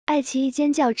爱奇艺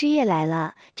尖叫之夜来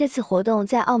了！这次活动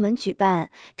在澳门举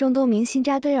办，众多明星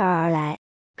扎堆而来，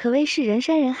可谓是人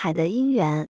山人海的姻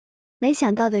缘。没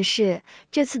想到的是，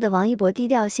这次的王一博低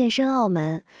调现身澳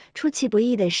门，出其不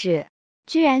意的是，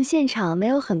居然现场没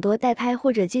有很多代拍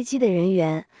或者接机的人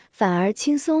员，反而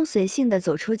轻松随性的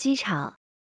走出机场。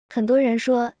很多人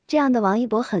说，这样的王一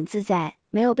博很自在，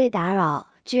没有被打扰，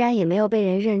居然也没有被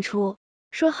人认出。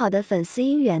说好的粉丝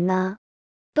姻缘呢？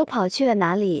都跑去了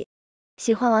哪里？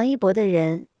喜欢王一博的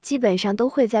人，基本上都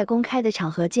会在公开的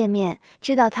场合见面，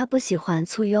知道他不喜欢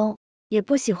簇拥，也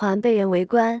不喜欢被人围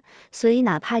观，所以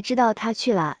哪怕知道他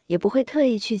去了，也不会特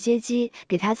意去接机，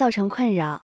给他造成困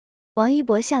扰。王一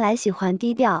博向来喜欢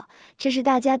低调，这是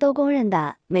大家都公认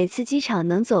的，每次机场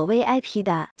能走 VIP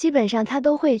的，基本上他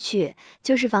都会去，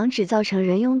就是防止造成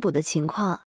人拥堵的情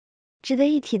况。值得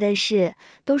一提的是，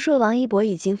都说王一博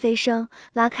已经飞升，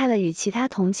拉开了与其他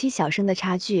同期小生的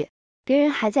差距。别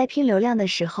人还在拼流量的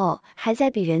时候，还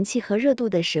在比人气和热度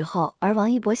的时候，而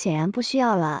王一博显然不需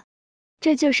要了。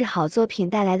这就是好作品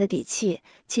带来的底气。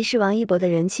其实王一博的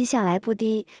人气向来不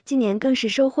低，今年更是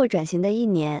收获转型的一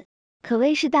年，可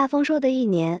谓是大丰收的一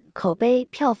年，口碑、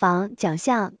票房、奖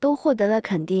项都获得了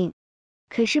肯定。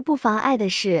可是不妨碍的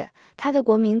是，他的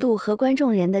国民度和观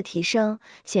众缘的提升，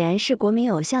显然是国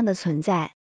民偶像的存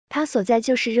在。他所在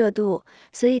就是热度，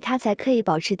所以他才可以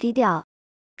保持低调。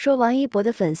说王一博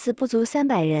的粉丝不足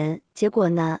300人，结果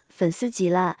呢，粉丝急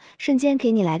了，瞬间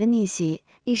给你来个逆袭。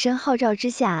一声号召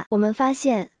之下，我们发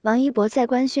现王一博在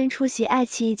官宣出席爱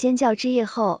奇艺尖叫之夜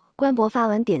后，官博发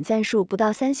文点赞数不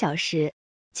到3小时，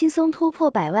轻松突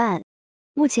破100万。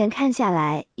目前看下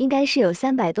来，应该是有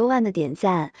300多万的点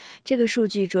赞，这个数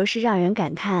据着实让人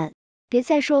感叹。别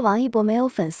再说王一博没有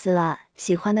粉丝了，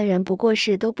喜欢的人不过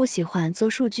是都不喜欢做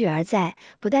数据而在，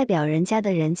不代表人家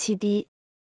的人气低。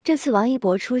这次王一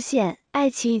博出现爱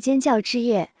奇艺尖叫之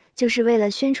夜，就是为了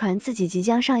宣传自己即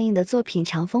将上映的作品《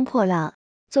长风破浪》。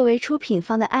作为出品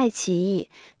方的爱奇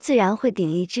艺，自然会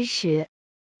鼎力支持。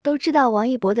都知道王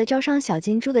一博的招商小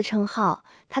金猪的称号，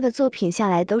他的作品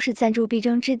向来都是赞助必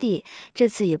争之地，这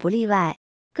次也不例外，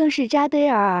更是扎堆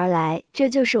而来，这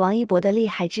就是王一博的厉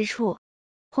害之处。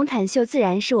红毯秀自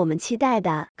然是我们期待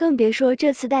的，更别说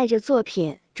这次带着作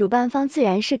品，主办方自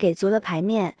然是给足了牌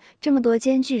面，这么多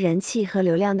兼具人气和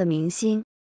流量的明星，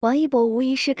王一博无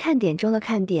疑是看点中的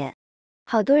看点。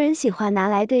好多人喜欢拿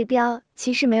来对标，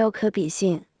其实没有可比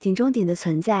性，顶中顶的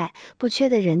存在，不缺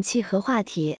的人气和话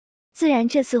题，自然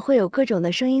这次会有各种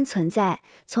的声音存在，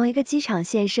从一个机场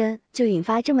现身就引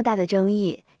发这么大的争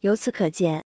议，由此可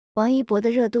见王一博的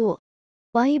热度。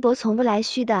王一博从不来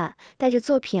虚的，带着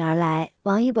作品而来，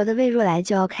王一博的未若来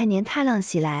就要开年踏浪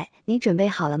袭来，你准备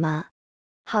好了吗？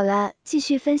好了，继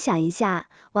续分享一下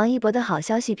王一博的好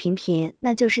消息频频，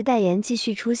那就是代言继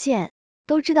续出现。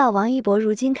都知道王一博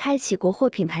如今开启国货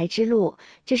品牌之路，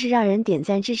这是让人点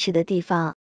赞支持的地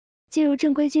方。进入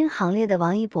正规军行列的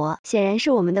王一博，显然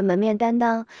是我们的门面担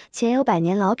当，前有100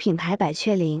年老品牌百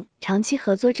雀羚，长期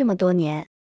合作这么多年，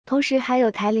同时还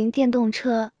有台铃电动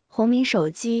车、红米手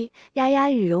机、丫丫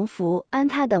羽绒服、安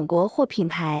踏等国货品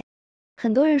牌。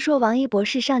很多人说王一博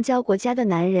是上交国家的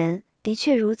男人，的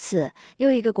确如此，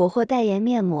又一个国货代言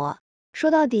面膜。说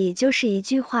到底就是一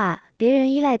句话，别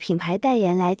人依赖品牌代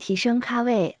言来提升咖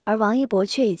位，而王一博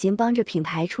却已经帮着品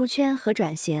牌出圈和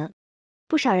转型。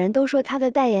不少人都说他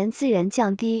的代言自然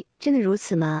降低，真的如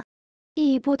此吗？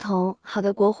意义不同，好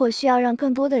的国货需要让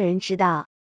更多的人知道，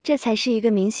这才是一个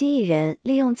明星艺人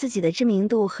利用自己的知名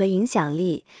度和影响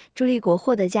力，助力国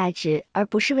货的价值，而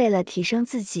不是为了提升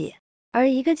自己。而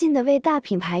一个劲的为大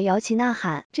品牌摇旗呐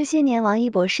喊，这些年王一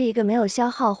博是一个没有消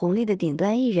耗红利的顶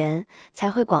端艺人，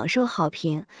才会广受好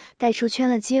评，带出圈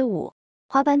了街舞、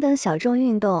滑板等小众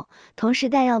运动，同时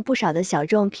带让不少的小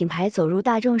众品牌走入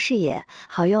大众视野，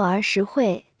好用而实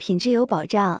惠，品质有保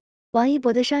障。王一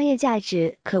博的商业价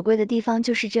值可贵的地方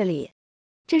就是这里，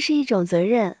这是一种责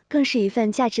任，更是一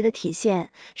份价值的体现。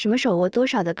什么手握多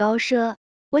少的高奢？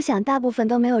我想大部分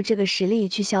都没有这个实力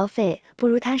去消费，不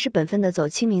如踏实本分的走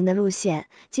亲民的路线，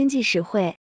经济实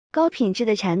惠、高品质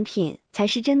的产品才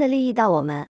是真的利益到我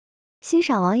们。欣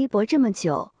赏王一博这么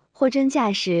久，货真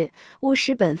价实、务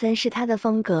实本分是他的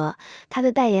风格，他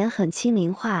的代言很亲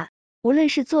民化，无论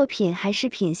是作品还是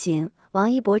品行，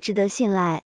王一博值得信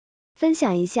赖。分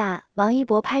享一下王一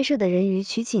博拍摄的人鱼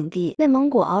取景地内蒙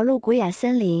古敖鲁古雅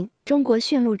森林，中国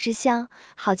驯鹿之乡，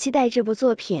好期待这部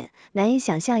作品，难以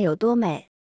想象有多美。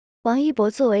王一博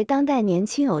作为当代年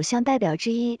轻偶像代表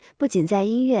之一，不仅在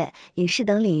音乐、影视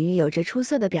等领域有着出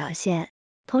色的表现，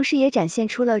同时也展现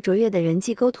出了卓越的人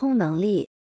际沟通能力。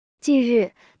近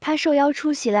日，他受邀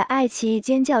出席了爱奇艺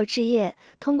尖叫之夜，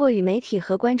通过与媒体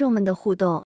和观众们的互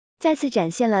动，再次展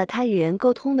现了他与人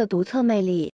沟通的独特魅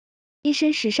力。一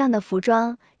身时尚的服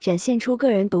装，展现出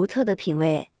个人独特的品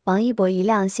味，王一博一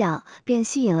亮相便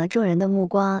吸引了众人的目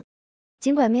光。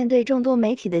尽管面对众多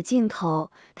媒体的镜头，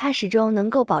他始终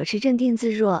能够保持镇定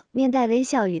自若，面带微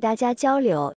笑与大家交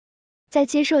流。在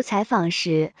接受采访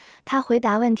时，他回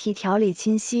答问题条理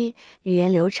清晰，语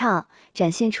言流畅，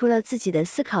展现出了自己的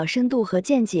思考深度和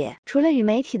见解。除了与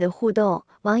媒体的互动，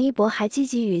王一博还积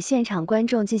极与现场观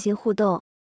众进行互动。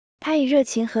他以热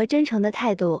情和真诚的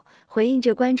态度回应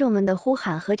着观众们的呼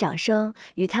喊和掌声，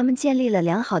与他们建立了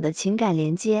良好的情感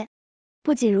连接。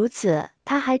不仅如此，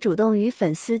他还主动与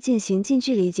粉丝进行近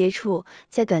距离接触，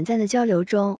在短暂的交流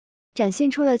中，展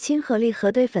现出了亲和力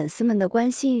和对粉丝们的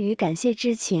关心与感谢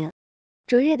之情。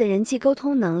卓越的人际沟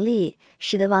通能力，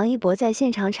使得王一博在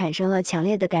现场产生了强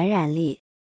烈的感染力。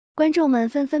观众们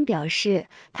纷纷表示，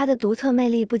他的独特魅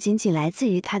力不仅仅来自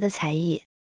于他的才艺，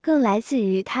更来自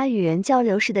于他与人交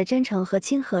流时的真诚和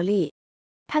亲和力。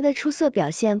他的出色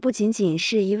表现不仅仅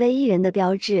是一位艺人的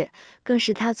标志，更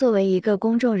是他作为一个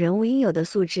公众人物应有的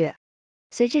素质。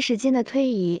随着时间的推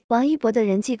移，王一博的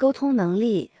人际沟通能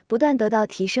力不断得到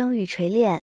提升与锤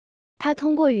炼。他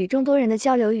通过与众多人的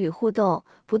交流与互动，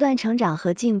不断成长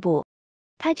和进步。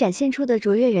他展现出的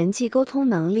卓越人际沟通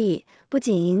能力，不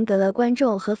仅赢得了观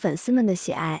众和粉丝们的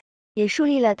喜爱，也树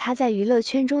立了他在娱乐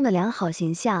圈中的良好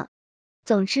形象。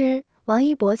总之，王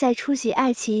一博在出席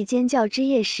爱奇艺尖叫之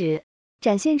夜时，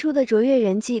展现出的卓越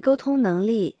人际沟通能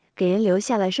力，给人留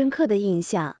下了深刻的印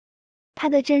象。他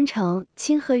的真诚、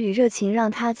亲和与热情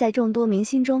让他在众多明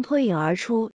星中脱颖而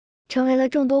出，成为了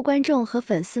众多观众和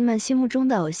粉丝们心目中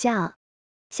的偶像。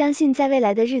相信在未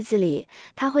来的日子里，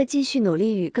他会继续努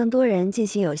力与更多人进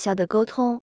行有效的沟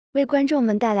通，为观众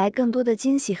们带来更多的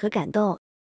惊喜和感动。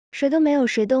谁都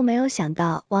没有想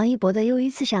到，王一博的又一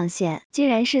次上线，竟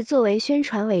然是作为宣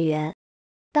传委员。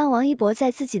当王一博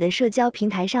在自己的社交平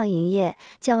台上营业，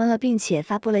降温了并且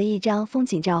发布了一张风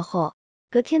景照后，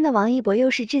隔天的王一博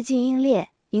又是致敬英烈，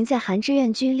赢在韩志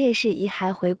愿军烈士遗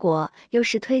骸回国，又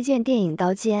是推荐电影《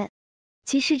刀尖》。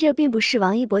其实这并不是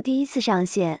王一博第一次上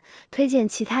线推荐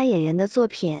其他演员的作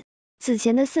品，此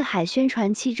前的四海宣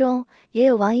传期中也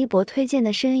有王一博推荐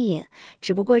的身影，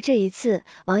只不过这一次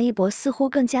王一博似乎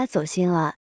更加走心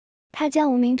了。他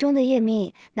将无名中的叶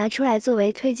秘拿出来作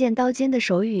为推荐刀尖的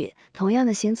手语，同样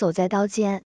的行走在刀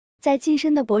尖，在近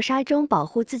身的搏杀中保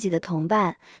护自己的同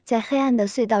伴，在黑暗的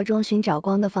隧道中寻找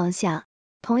光的方向。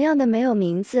同样的没有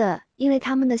名字，因为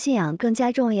他们的信仰更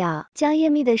加重要，将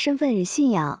叶秘的身份与信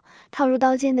仰套入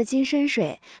刀尖的金深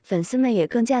水，粉丝们也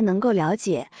更加能够了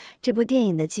解这部电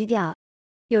影的基调。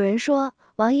有人说，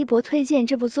王一博推荐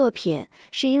这部作品，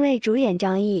是因为主演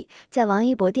张译在王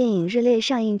一博电影热烈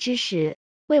上映之时，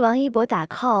为王一博打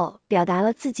call， 表达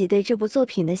了自己对这部作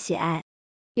品的喜爱。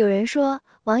有人说，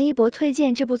王一博推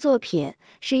荐这部作品，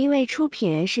是因为出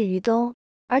品人是于东，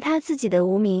而他自己的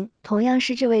无名同样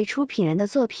是这位出品人的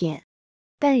作品。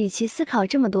但与其思考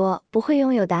这么多不会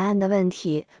拥有答案的问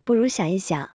题，不如想一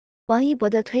想，王一博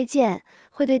的推荐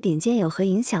会对顶尖有何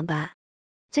影响吧？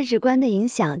最直观的影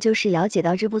响就是了解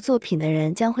到这部作品的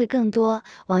人将会更多。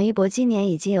王一博今年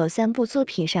已经有3部作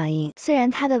品上映，虽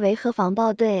然他的维和防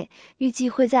暴队预计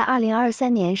会在2023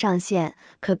年上线，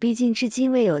可毕竟至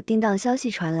今未有定档消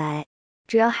息传来，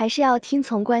主要还是要听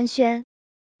从官宣。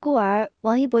故而，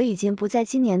王一博已经不在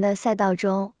今年的赛道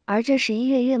中，而这11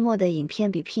月月末的影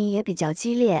片比拼也比较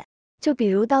激烈。就比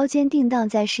如刀尖定档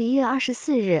在11月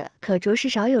24日，可着实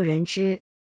少有人知。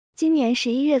今年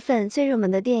11月份最热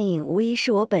门的电影无疑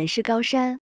是我本是高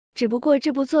山，只不过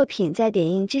这部作品在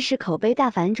点映之时口碑大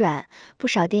反转，不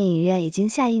少电影院已经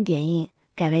下映点映，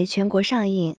改为全国上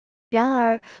映。然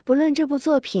而，不论这部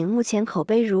作品目前口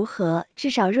碑如何，至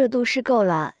少热度是够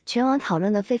了，全网讨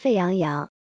论的沸沸扬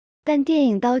扬。但电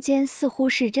影刀尖似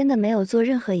乎是真的没有做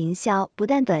任何营销，不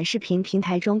但短视频平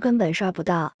台中根本刷不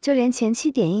到，就连前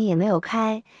期点映也没有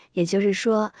开。也就是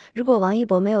说，如果王一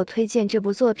博没有推荐这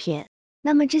部作品，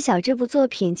那么知晓这部作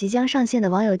品即将上线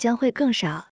的网友将会更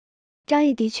少。张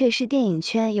译的确是电影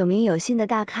圈有名有姓的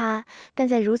大咖，但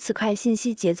在如此快信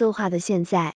息节奏化的现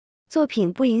在，作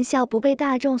品不营销不被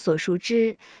大众所熟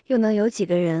知，又能有几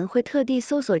个人会特地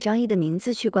搜索张译的名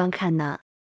字去观看呢？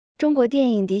中国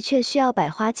电影的确需要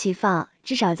百花齐放，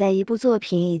至少在一部作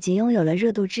品已经拥有了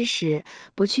热度之时，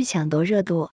不去抢夺热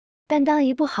度。但当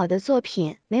一部好的作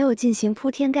品没有进行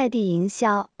铺天盖地营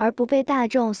销，而不被大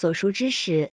众所熟知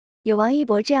时，有王一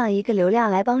博这样一个流量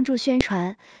来帮助宣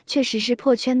传，确实是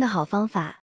破圈的好方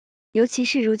法。尤其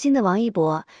是如今的王一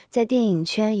博，在电影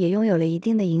圈也拥有了一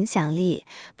定的影响力，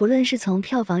不论是从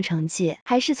票房成绩，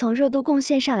还是从热度贡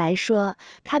献上来说，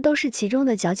他都是其中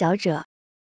的佼佼者。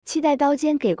期待刀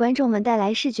尖给观众们带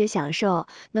来视觉享受，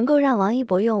能够让王一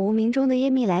博用无名中的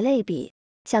湮灭来类比，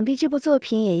想必这部作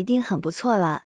品也一定很不错了。